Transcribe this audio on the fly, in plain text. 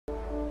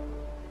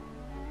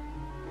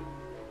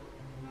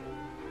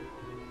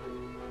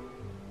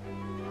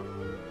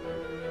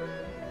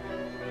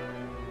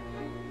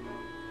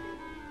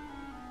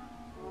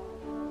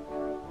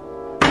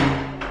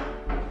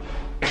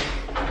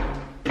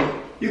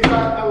You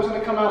thought I was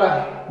gonna come out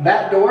of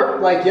that door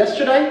like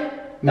yesterday?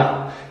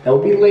 No, that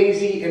would be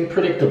lazy and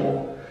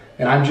predictable.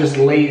 And I'm just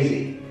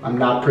lazy. I'm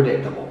not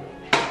predictable.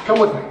 Come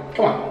with me,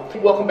 come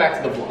on. Welcome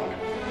back to the vlog.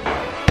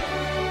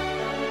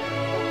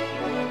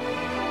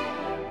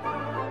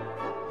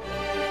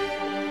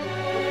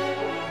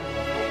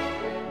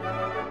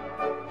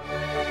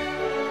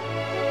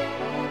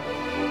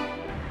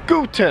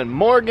 Guten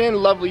Morgen,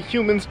 lovely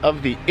humans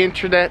of the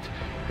internet.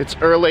 It's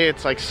early,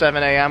 it's like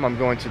 7 a.m. I'm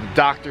going to the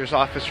doctor's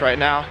office right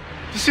now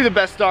to see the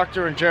best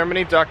doctor in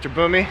Germany, Dr.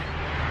 Boomy.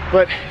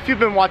 But if you've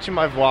been watching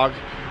my vlog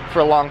for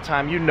a long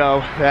time, you know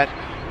that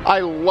I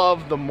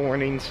love the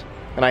mornings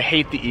and I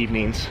hate the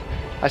evenings.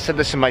 I said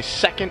this in my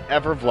second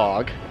ever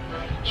vlog,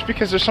 just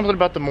because there's something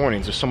about the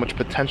mornings. There's so much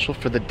potential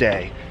for the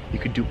day. You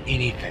could do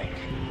anything.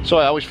 So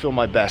I always feel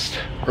my best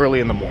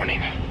early in the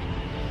morning.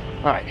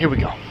 All right, here we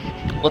go.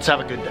 Let's have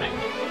a good day.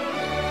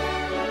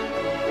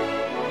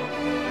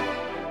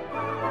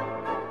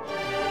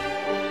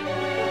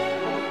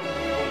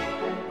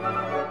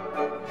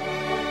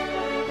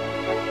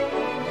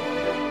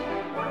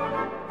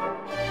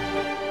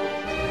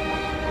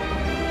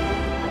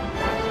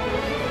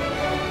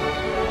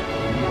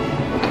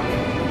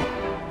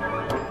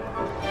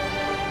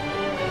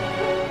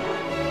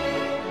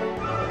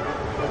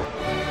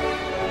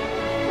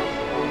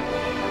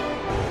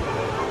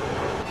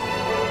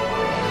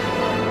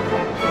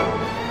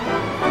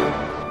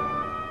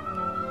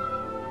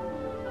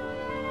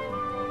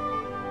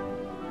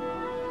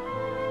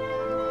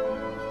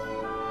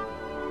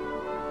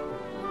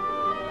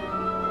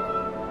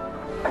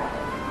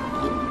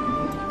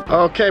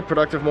 Okay,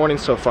 productive morning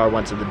so far.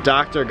 Went to the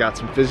doctor, got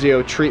some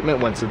physio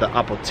treatment, went to the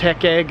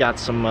Applepie, got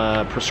some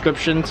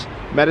prescriptions,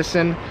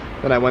 medicine.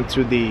 Then I went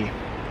to the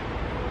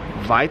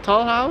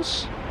Vital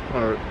house,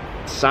 or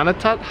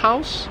Sanitat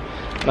house,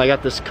 and I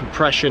got this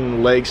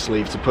compression leg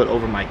sleeve to put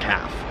over my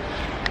calf.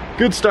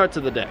 Good start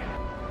to the day.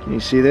 Can you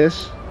see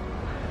this?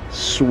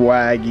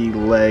 Swaggy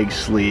leg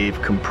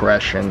sleeve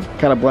compression.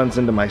 Kind of blends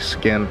into my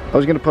skin. I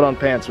was gonna put on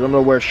pants, but I'm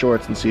gonna wear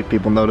shorts and see if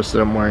people notice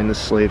that I'm wearing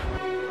this sleeve.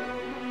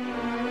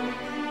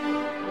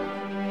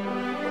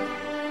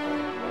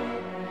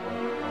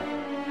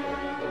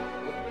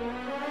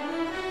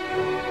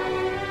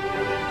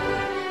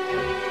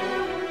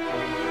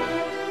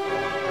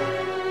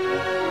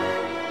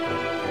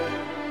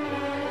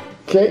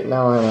 Okay,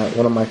 now I'm at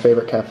one of my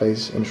favorite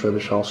cafes in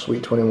Schwäbisch Hall,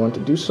 Suite 21, to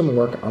do some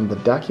work on the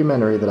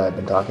documentary that I've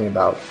been talking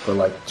about for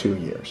like 2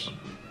 years.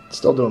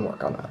 Still doing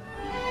work on that.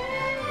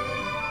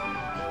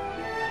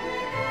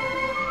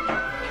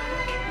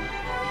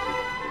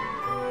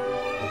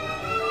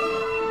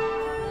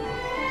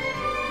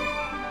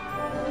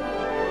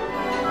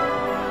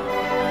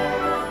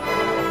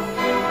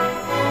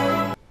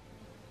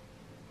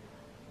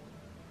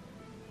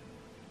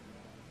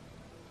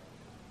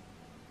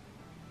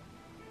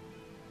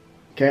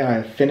 Okay, I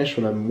have finished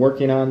what I'm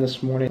working on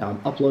this morning.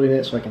 I'm uploading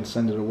it so I can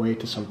send it away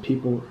to some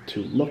people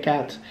to look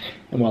at.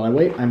 And while I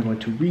wait, I'm going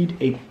to read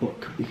a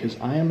book because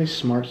I am a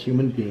smart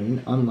human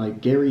being,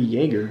 unlike Gary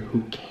Yeager,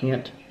 who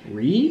can't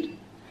read.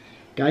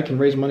 Guy can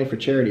raise money for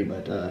charity,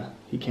 but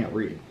he can't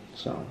read.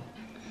 So,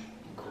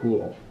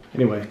 cool.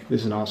 Anyway, this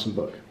is an awesome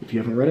book. If you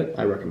haven't read it,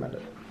 I recommend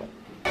it.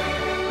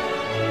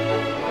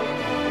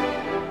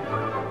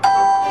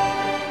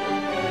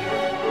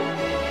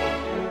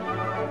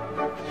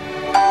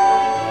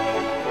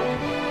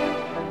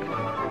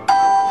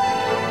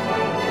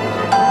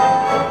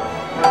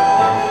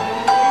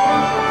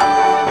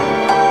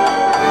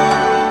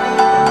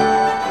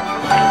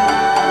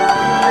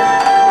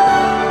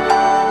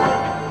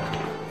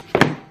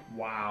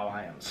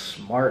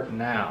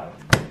 Now.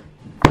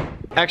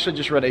 I actually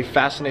just read a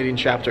fascinating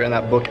chapter in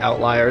that book,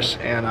 Outliers,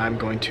 and I'm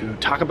going to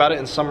talk about it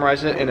and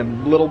summarize it in a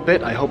little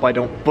bit. I hope I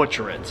don't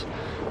butcher it.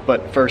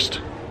 But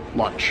first,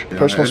 lunch. Yeah,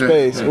 personal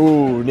space.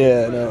 Ooh,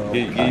 yeah, no.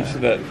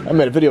 I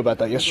made a video about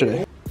that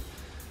yesterday.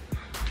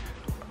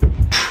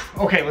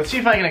 Okay, let's see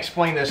if I can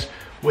explain this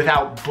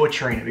without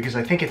butchering it, because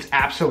I think it's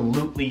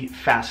absolutely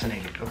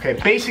fascinating. Okay,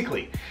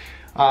 basically,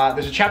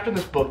 there's a chapter in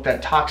this book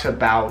that talks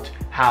about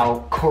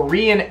how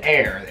Korean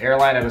Air, the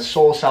airline out of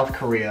Seoul, South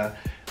Korea,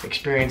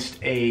 experienced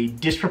a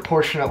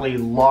disproportionately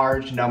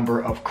large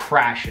number of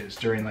crashes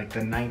during like the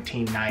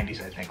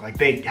 1990s, I think. Like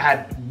they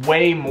had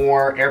way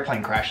more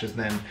airplane crashes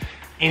than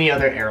any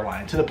other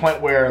airline, to the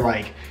point where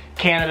like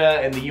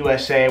Canada and the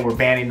USA were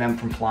banning them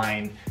from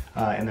flying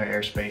in their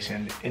airspace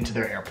and into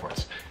their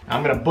airports. Now,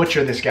 I'm gonna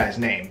butcher this guy's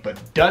name,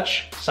 but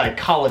Dutch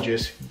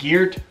psychologist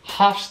Geert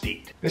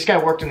Hofstede. This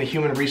guy worked in the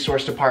human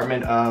resource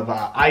department of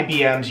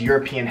IBM's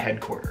European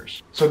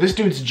headquarters. So this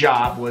dude's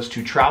job was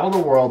to travel the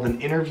world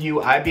and interview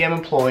IBM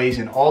employees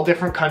in all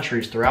different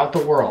countries throughout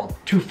the world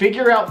to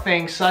figure out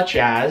things such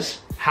as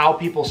how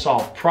people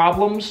solve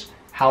problems,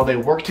 how they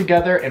work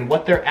together, and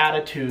what their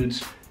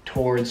attitudes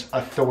towards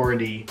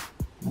authority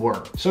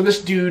were. So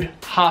this dude,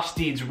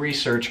 Hofstede's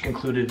research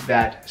concluded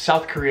that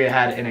South Korea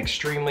had an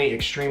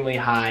extremely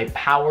high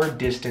power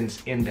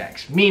distance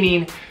index,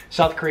 meaning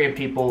South Korean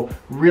people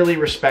really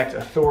respect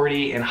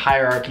authority and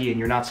hierarchy, and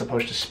you're not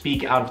supposed to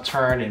speak out of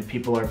turn, and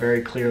people are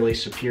very clearly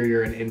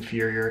superior and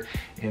inferior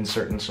in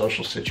certain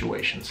social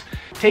situations.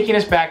 Taking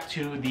us back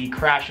to the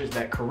crashes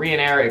that Korean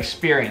Air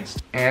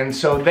experienced. And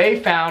so they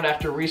found,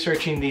 after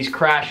researching these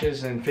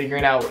crashes and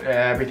figuring out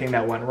everything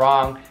that went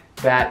wrong,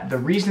 that the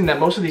reason that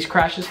most of these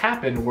crashes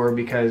happened were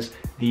because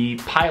the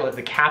pilot,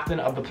 the captain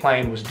of the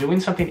plane, was doing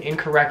something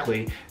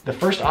incorrectly. The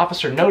first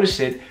officer noticed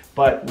it,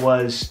 but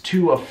was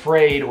too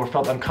afraid or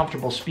felt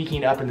uncomfortable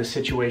speaking up in the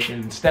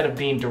situation. Instead of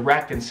being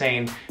direct and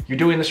saying, you're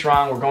doing this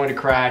wrong, we're going to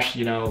crash,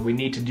 you know, we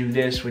need to do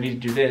this, we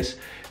need to do this,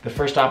 the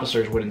first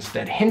officers would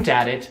instead hint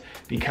at it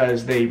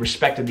because they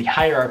respected the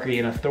hierarchy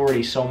and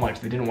authority so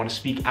much. They didn't want to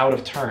speak out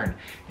of turn.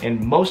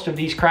 And most of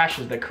these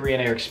crashes that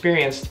Korean Air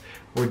experienced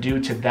were due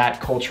to that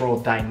cultural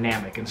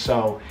dynamic. And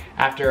so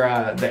after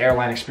the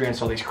airline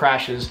experienced all these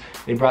crashes,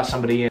 they brought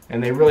somebody in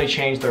and they really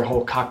changed their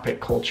whole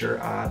cockpit culture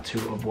to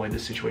avoid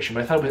this situation.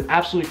 But I thought it was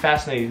absolutely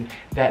fascinating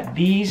that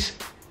these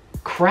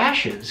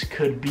crashes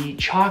could be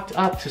chalked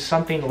up to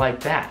something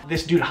like that.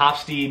 This dude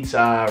Hofstede's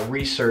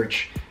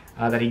research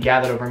that he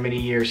gathered over many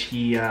years,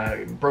 he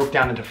broke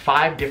down into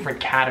 5 different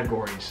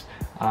categories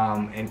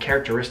and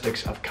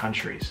characteristics of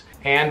countries.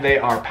 And they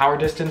are power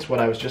distance, what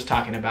I was just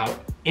talking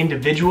about,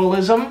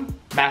 individualism,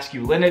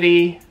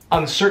 masculinity,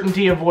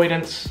 uncertainty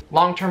avoidance,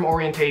 long-term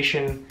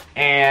orientation,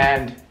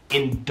 and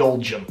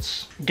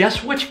indulgence.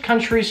 Guess which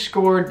country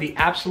scored the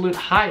absolute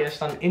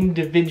highest on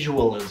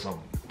individualism?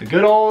 The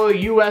good old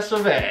US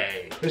of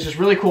A. There's this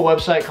really cool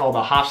website called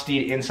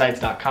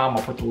HofstedeInsights.com.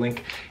 I'll put the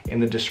link in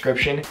the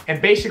description.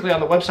 And basically on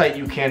the website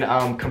you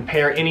can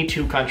compare any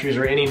 2 countries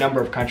or any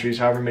number of countries,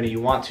 however many you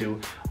want to,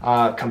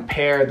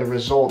 compare the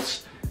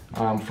results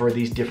for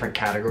these different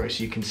categories.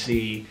 So you can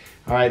see,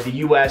 all right, the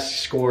US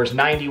scores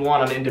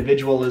 91 on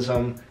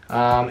individualism,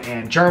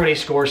 and Germany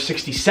scores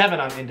 67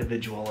 on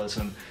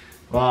individualism.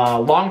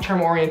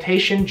 Long-term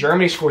orientation,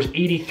 Germany scores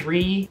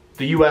 83,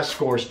 the US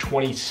scores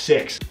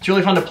 26. It's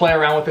really fun to play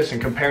around with this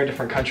and compare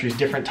different countries,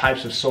 different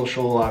types of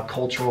social,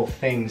 cultural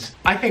things.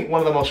 I think one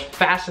of the most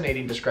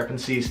fascinating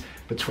discrepancies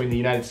between the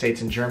United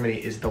States and Germany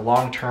is the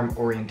long-term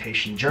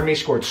orientation. Germany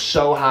scored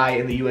so high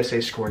and the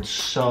USA scored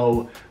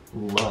so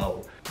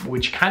low,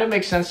 which kind of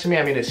makes sense to me.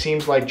 I mean, it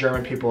seems like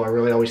German people are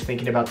really always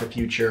thinking about the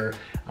future,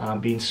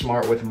 being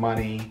smart with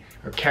money,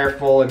 or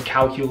careful and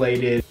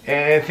calculated,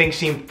 and things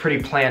seem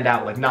pretty planned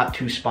out, like not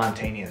too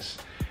spontaneous.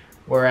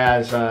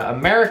 Whereas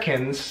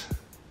Americans,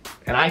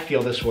 and I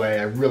feel this way,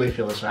 I really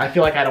feel this way, I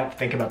feel like I don't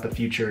think about the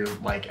future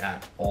like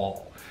at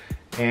all.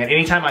 And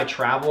anytime I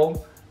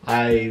travel,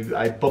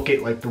 I book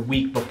it like the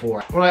week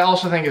before. What I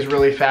also think is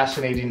really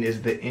fascinating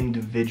is the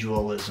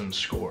individualism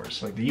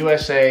scores. Like the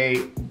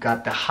USA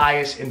got the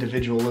highest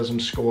individualism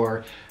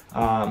score,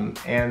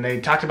 and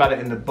they talked about it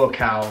in the book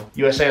how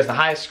USA has the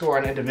highest score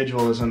on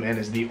individualism and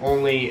is the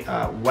only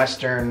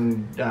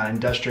Western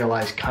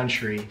industrialized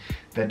country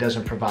that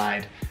doesn't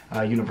provide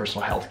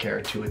universal health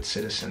care to its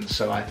citizens.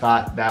 So I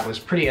thought that was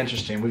pretty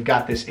interesting. We've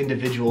got this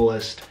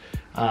individualist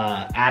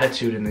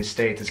attitude in the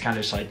States. It's kind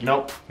of just like,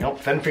 nope,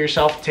 fend for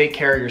yourself, take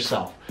care of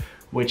yourself,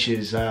 which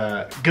is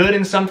good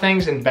in some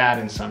things and bad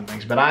in some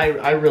things. But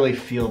I really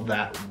feel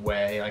that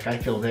way. Like I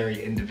feel very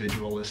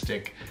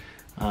individualistic.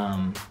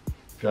 I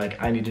feel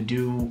like I need to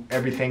do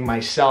everything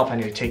myself. I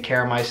need to take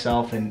care of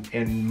myself,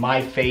 and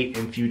my fate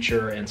and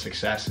future and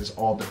success is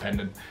all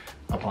dependent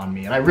upon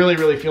me. And I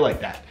really feel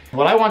like that.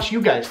 What I want you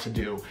guys to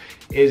do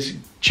is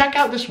check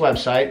out this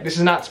website. This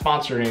is not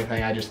sponsored or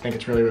anything. I just think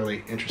it's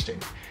really interesting.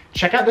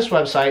 Check out this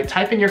website,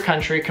 type in your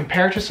country,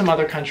 compare it to some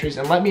other countries,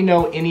 and let me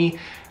know any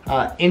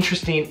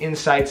interesting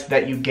insights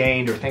that you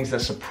gained or things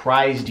that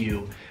surprised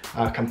you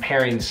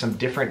comparing some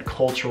different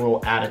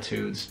cultural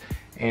attitudes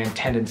and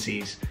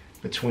tendencies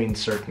between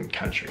certain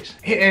countries.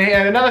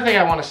 And another thing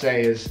I want to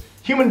say is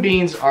human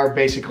beings are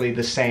basically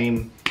the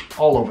same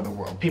all over the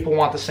world. People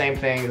want the same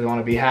thing. They want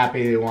to be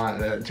happy, they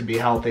want to be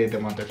healthy, they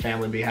want their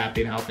family to be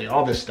happy and healthy,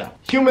 all this stuff.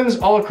 Humans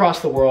all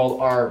across the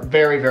world are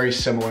very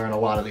similar in a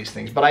lot of these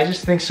things, but I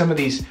just think some of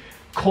these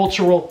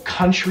cultural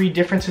country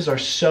differences are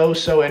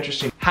so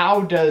interesting.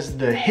 How does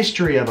the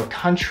history of a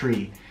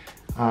country,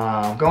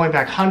 going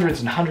back hundreds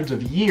and hundreds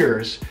of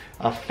years,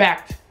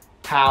 affect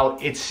how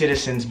its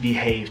citizens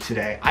behave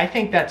today? I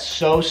think that's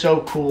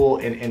so cool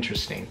and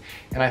interesting.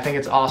 And I think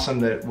it's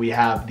awesome that we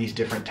have these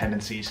different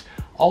tendencies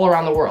all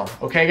around the world.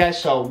 Okay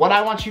guys, so what I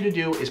want you to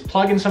do is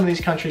plug in some of these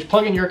countries,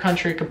 plug in your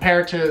country, compare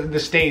it to the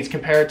States,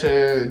 compare it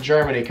to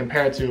Germany,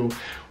 compare it to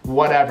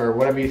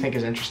whatever you think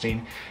is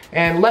interesting.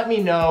 And let me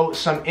know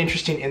some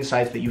interesting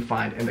insights that you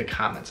find in the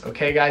comments.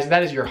 Okay guys,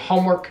 that is your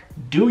homework.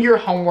 Do your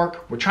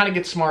homework. We're trying to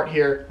get smart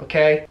here,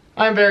 okay?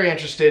 I'm very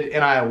interested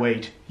and I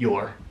await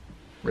your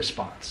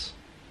response.